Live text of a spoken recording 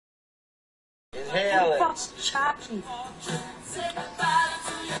Inhale it. Choppy.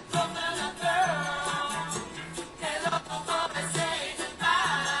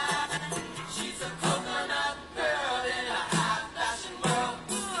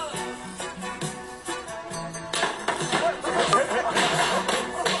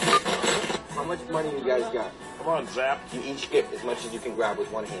 How much money you guys got? Come on, Zap. You each get as much as you can grab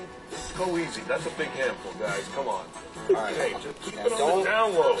with one hand. Go easy. That's a big handful, guys. Come on. All right. Hey, just keep Now it on don't the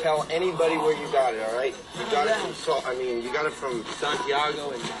down low. tell anybody where you got it, all right? You got it from you got it from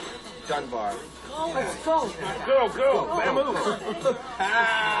Santiago and Dunbar. Let's go. Go. Bamboo.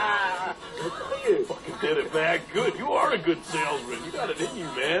 Ah! You fucking did it, man. Good. You are a good salesman. You got it in you,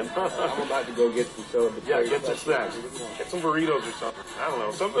 man. I'm about to go get some soda. Yeah, get some snacks. Get some burritos or something. I don't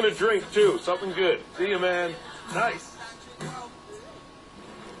know. Something to drink, too. Something good. See you, man. Nice.